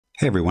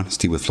Hey everyone,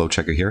 Steve with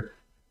FloatChecker here.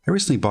 I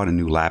recently bought a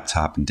new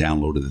laptop and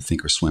downloaded the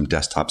Thinkorswim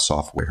desktop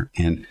software.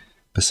 And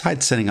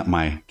besides setting up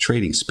my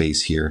trading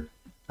space here,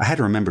 I had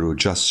to remember to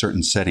adjust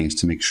certain settings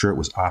to make sure it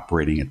was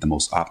operating at the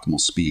most optimal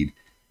speed.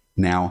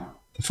 Now,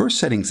 the first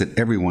settings that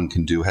everyone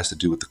can do has to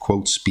do with the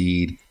quote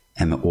speed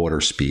and the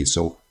order speed.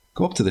 So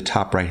go up to the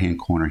top right-hand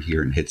corner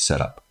here and hit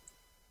Setup.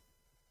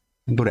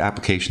 And go to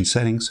Application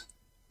Settings.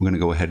 We're going to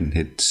go ahead and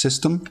hit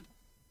System.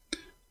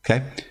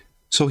 Okay,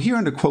 so here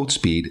under quote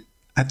speed,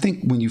 I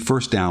think when you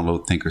first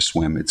download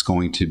Thinkorswim, it's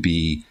going to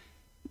be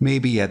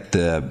maybe at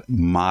the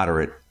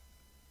moderate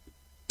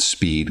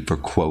speed for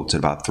quotes at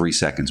about 3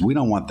 seconds. We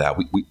don't want that.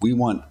 We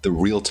want the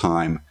real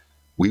time.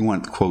 We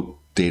want quote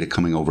data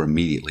coming over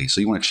immediately.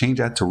 So you want to change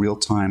that to real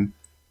time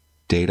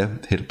data,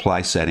 hit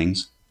Apply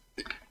Settings.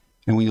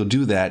 And when you'll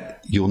do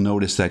that, you'll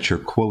notice that your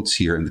quotes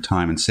here in the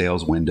time and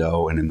sales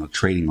window and in the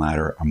trading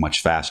ladder are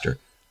much faster.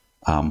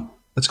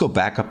 Let's go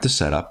back up to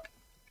Setup.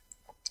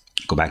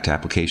 Go back to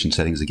Application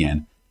Settings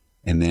again.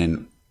 And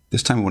then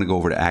this time we want to go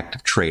over to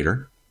Active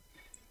Trader.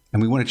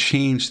 And we want to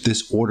change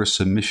this order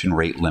submission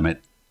rate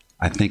limit.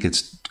 I think it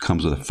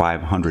comes with a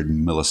 500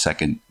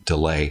 millisecond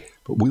delay.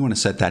 But we want to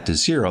set that to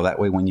 0. That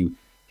way when you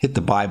hit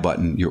the buy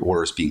button, your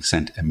order is being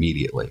sent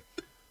immediately.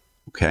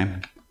 Okay?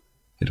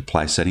 Hit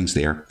Apply Settings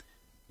there.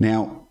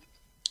 Now,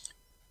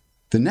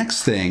 the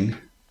next thing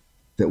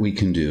that we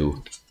can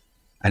do,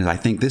 and I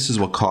think this is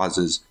what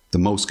causes the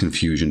most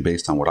confusion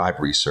based on what I've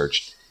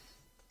researched,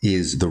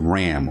 is the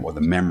RAM or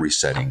the memory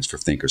settings for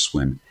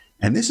Thinkorswim.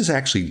 And this is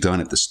actually done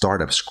at the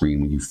startup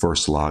screen when you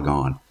first log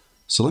on.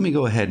 So let me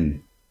go ahead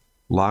and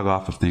log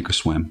off of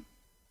Thinkorswim.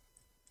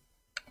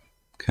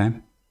 Okay.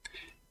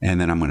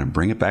 And then I'm going to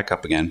bring it back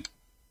up again.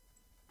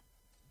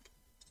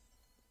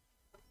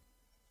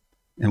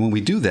 And when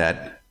we do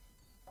that,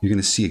 you're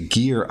going to see a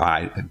gear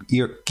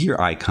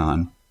icon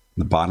in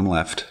the bottom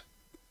left.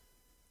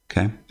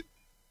 Okay.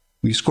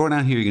 When you scroll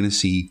down here, you're going to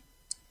see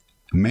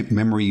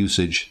memory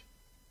usage,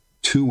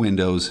 2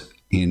 windows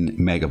in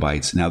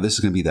megabytes. Now this is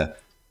going to be the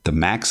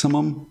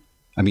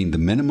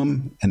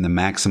minimum and the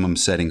maximum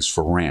settings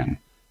for RAM.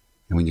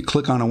 And when you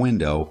click on a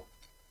window,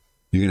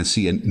 you're going to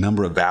see a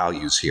number of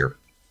values here.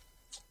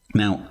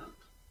 Now,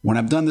 when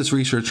I've done this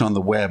research on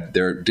the web,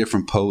 there are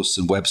different posts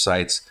and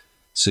websites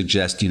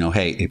suggest,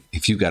 hey,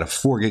 if you've got a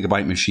 4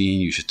 gigabyte machine,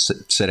 you should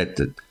set it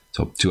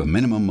to a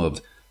minimum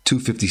of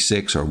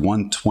 256 or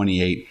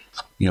 128.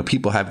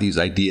 People have these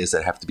ideas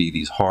that have to be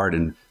these hard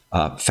and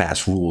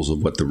fast rules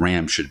of what the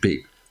RAM should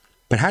be.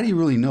 But how do you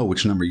really know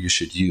which number you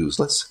should use?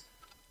 Let's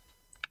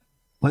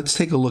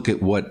take a look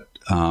at what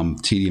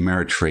TD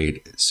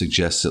Ameritrade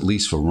suggests, at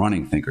least for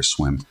running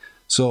Thinkorswim.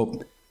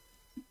 So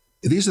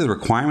these are the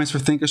requirements for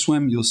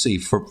Thinkorswim. You'll see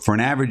for an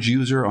average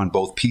user on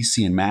both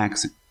PC and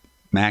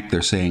Mac,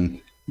 they're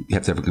saying you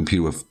have to have a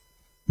computer with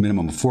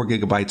minimum of 4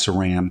 gigabytes of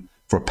RAM.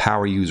 For a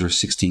power user,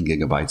 16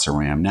 gigabytes of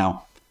RAM.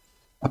 Now,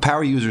 a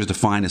power user is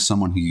defined as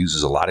someone who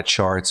uses a lot of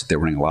charts, they're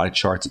running a lot of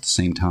charts at the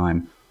same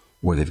time,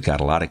 or they've got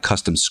a lot of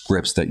custom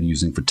scripts that you're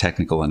using for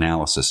technical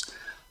analysis.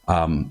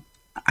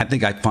 I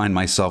think I find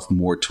myself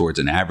more towards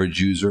an average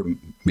user,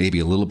 maybe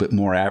a little bit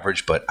more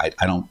average, but I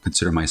don't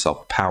consider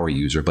myself a power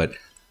user. But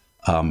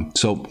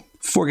so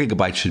 4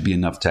 gigabytes should be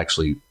enough to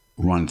actually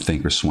run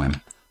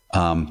Thinkorswim.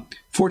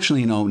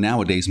 Fortunately,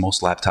 nowadays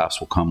most laptops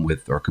will come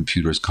with, or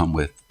computers come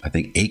with, I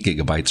think 8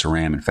 gigabytes of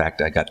RAM. In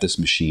fact, I got this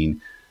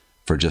machine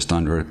for just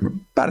under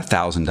about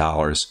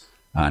 $1,000,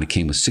 and it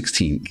came with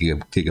 16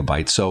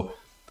 gigabytes. So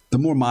the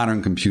more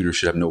modern computer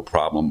should have no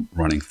problem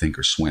running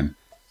Thinkorswim.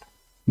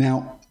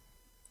 Now,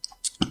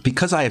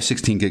 because I have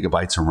 16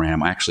 gigabytes of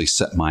RAM, I actually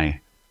set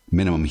my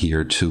minimum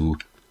here to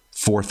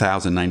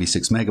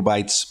 4,096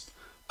 megabytes.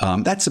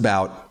 That's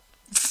about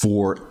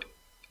 4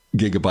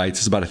 gigabytes.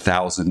 It's about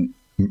 1,000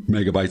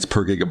 megabytes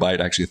per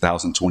gigabyte, actually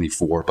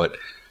 1,024. But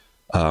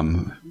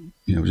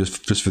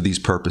just for these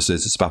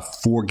purposes, it's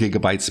about 4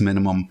 gigabytes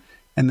minimum.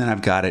 And then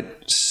I've got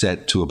it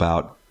set to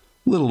about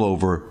a little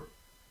over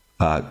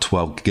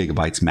 12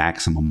 gigabytes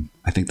maximum.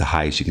 I think the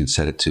highest you can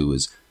set it to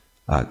is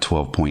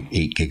 12.8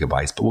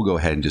 gigabytes, but we'll go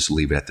ahead and just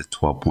leave it at the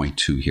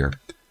 12.2 here.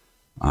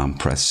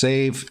 Press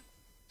save.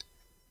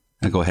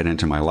 I'll go ahead and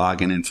enter my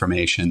login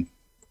information.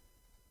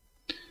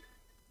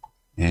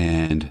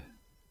 And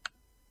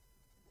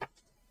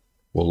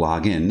we'll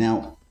log in.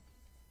 Now,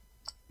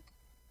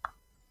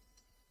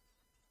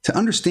 to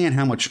understand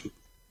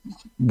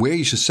where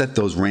you should set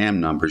those RAM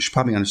numbers, you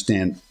probably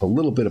understand a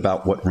little bit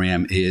about what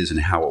RAM is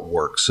and how it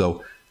works.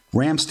 So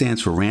RAM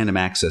stands for random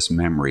access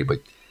memory, but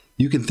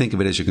you can think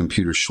of it as your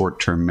computer's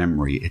short-term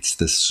memory. It's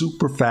the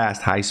super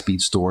fast,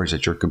 high-speed storage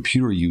that your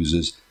computer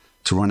uses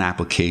to run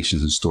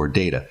applications and store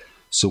data.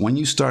 So when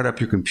you start up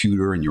your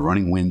computer and you're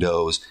running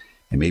Windows,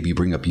 and maybe you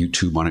bring up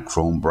YouTube on a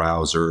Chrome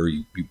browser,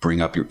 you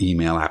bring up your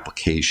email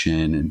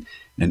application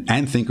and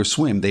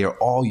Thinkorswim, they are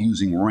all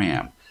using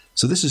RAM.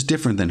 So this is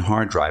different than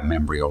hard drive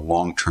memory or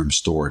long-term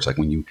storage. Like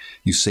when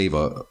you save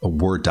a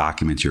Word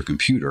document to your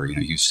computer,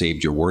 you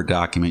saved your Word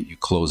document, you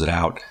close it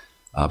out,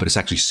 but it's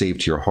actually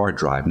saved to your hard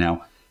drive.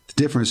 Now,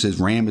 The difference is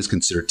RAM is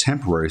considered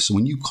temporary. So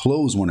when you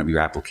close one of your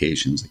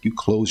applications, like you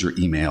close your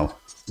email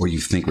or you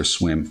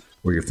Thinkorswim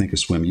or your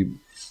Thinkorswim,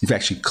 you've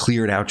actually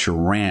cleared out your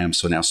RAM.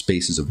 So now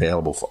space is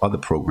available for other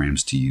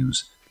programs to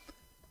use.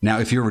 Now,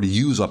 if you were to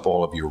use up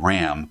all of your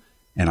RAM,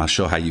 and I'll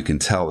show how you can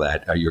tell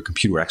that your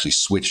computer actually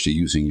switched to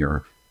using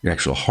your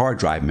actual hard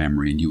drive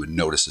memory, and you would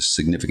notice a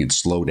significant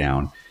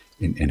slowdown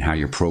in how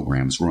your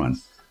programs run.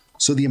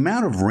 So the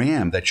amount of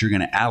RAM that you're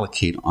going to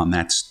allocate on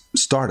that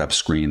startup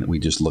screen that we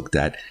just looked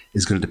at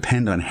is going to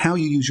depend on how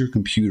you use your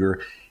computer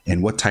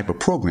and what type of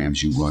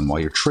programs you run while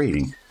you're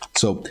trading.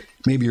 So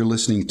maybe you're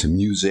listening to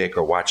music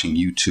or watching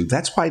YouTube.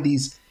 That's why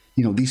these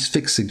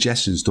fixed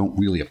suggestions don't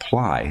really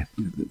apply,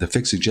 the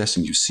fixed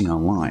suggestions you see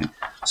online.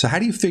 So how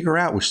do you figure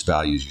out which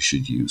values you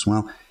should use?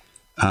 Well,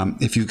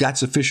 if you've got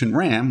sufficient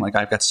RAM, like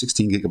I've got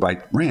 16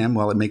 gigabyte RAM,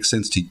 well, it makes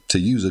sense to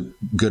use a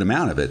good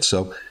amount of it.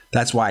 So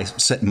that's why I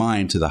set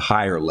mine to the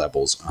higher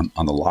levels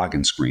on the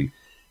login screen.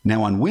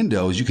 Now on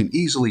Windows, you can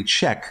easily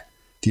check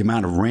the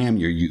amount of RAM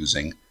you're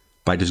using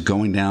by just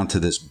going down to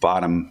this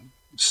bottom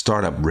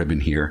startup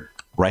ribbon here,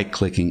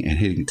 right-clicking and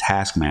hitting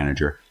Task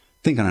Manager.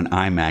 I think on an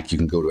iMac, you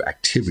can go to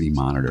Activity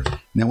Monitor.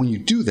 Now, when you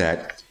do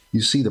that,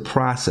 you see the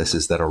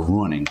processes that are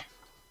running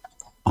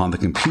on the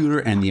computer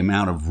and the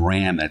amount of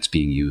RAM that's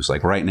being used.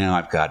 Like right now,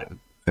 I've got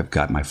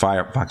my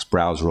Firefox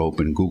browser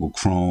open, Google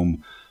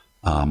Chrome,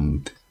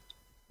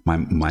 my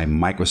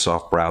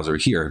Microsoft browser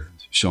here,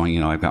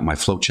 showing I've got my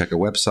FloatChecker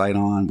website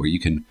on, where you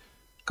can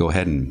go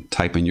ahead and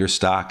type in your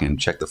stock and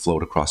check the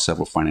float across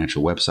several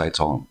financial websites,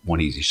 all in one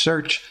easy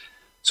search.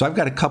 So I've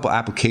got a couple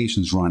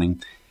applications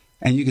running.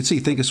 And you can see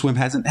Thinkorswim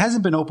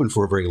hasn't been open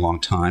for a very long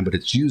time, but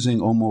it's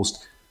showing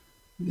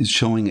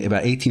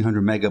about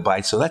 1,800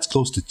 megabytes. So that's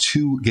close to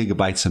 2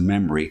 gigabytes of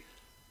memory.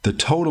 The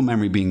total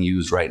memory being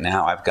used right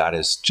now I've got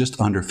is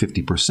just under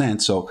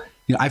 50%. So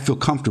I feel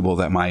comfortable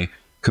that my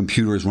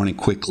computer is running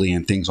quickly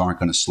and things aren't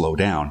going to slow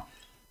down.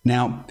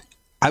 Now,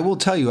 I will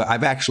tell you,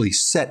 I've actually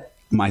set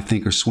my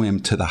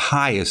Thinkorswim to the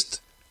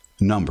highest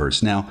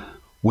numbers. Now,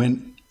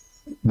 when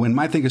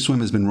my Thinkorswim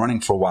has been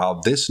running for a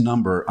while, this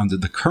number under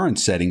the current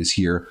settings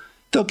here,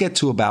 they'll get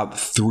to about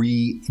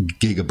 3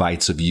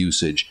 gigabytes of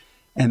usage.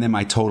 And then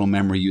my total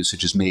memory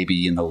usage is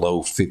maybe in the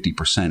low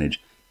 50%.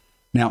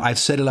 Now, I've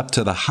set it up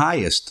to the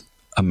highest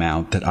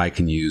amount that I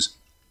can use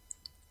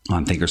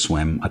on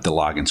Thinkorswim at the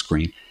login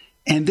screen.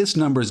 And this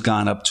number has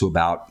gone up to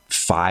about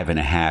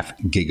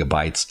 5.5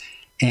 gigabytes.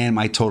 And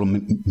my total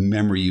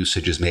memory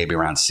usage is maybe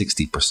around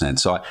 60%.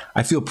 So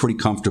I feel pretty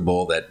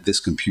comfortable that this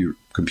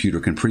computer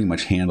can pretty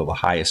much handle the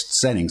highest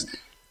settings.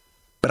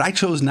 But I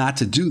chose not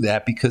to do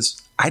that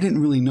because I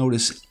didn't really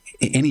notice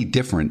any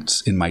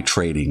difference in my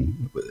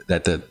trading,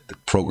 that the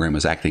program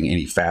was acting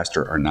any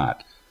faster or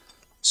not.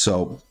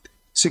 So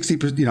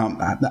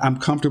 60%, I'm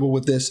comfortable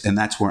with this, and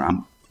that's where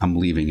I'm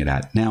leaving it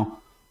at. Now,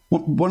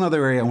 one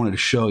other area I wanted to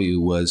show you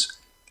was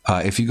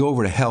if you go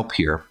over to Help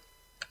here,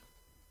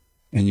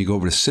 and you go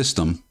over to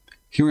System,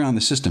 here we're on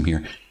the System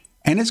here,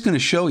 and it's going to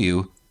show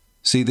you,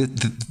 see,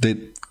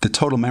 the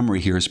total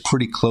memory here is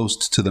pretty close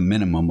to the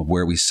minimum of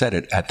where we set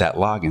it at that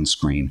login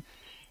screen.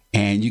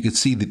 And you can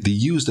see the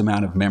used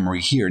amount of memory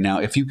here. Now,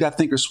 if you've got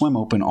Thinkorswim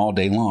open all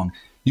day long,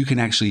 you can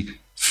actually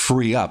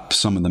free up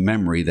some of the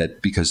memory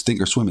because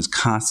Thinkorswim is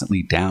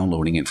constantly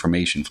downloading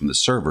information from the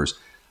servers.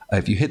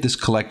 If you hit this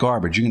Collect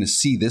Garbage, you're going to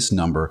see this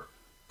number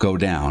go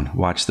down.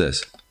 Watch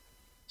this.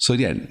 So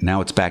yeah,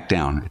 now it's back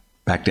down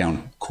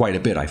quite a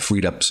bit. I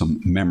freed up some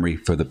memory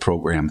for the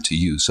program to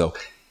use. So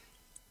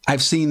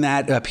I've seen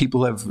that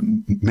people have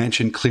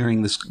mentioned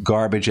clearing this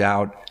garbage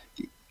out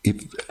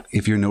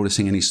if you're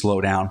noticing any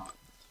slowdown.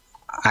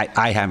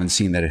 I haven't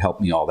seen that it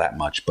helped me all that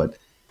much, but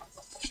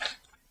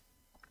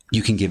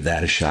you can give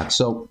that a shot.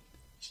 So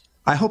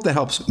I hope that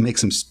helps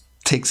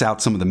takes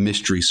out some of the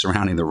mystery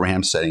surrounding the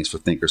RAM settings for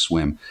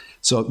Thinkorswim.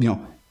 So,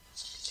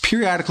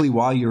 periodically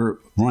while you're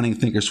running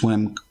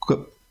Thinkorswim,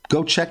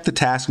 go check the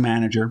Task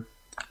Manager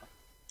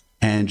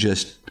and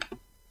just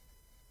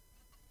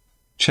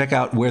check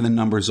out where the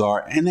numbers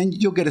are, and then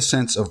you'll get a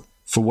sense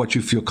for what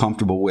you feel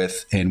comfortable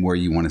with and where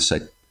you want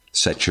to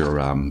set your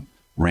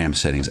RAM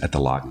settings at the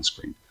login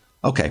screen.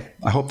 Okay,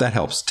 I hope that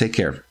helps. Take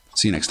care.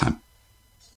 See you next time.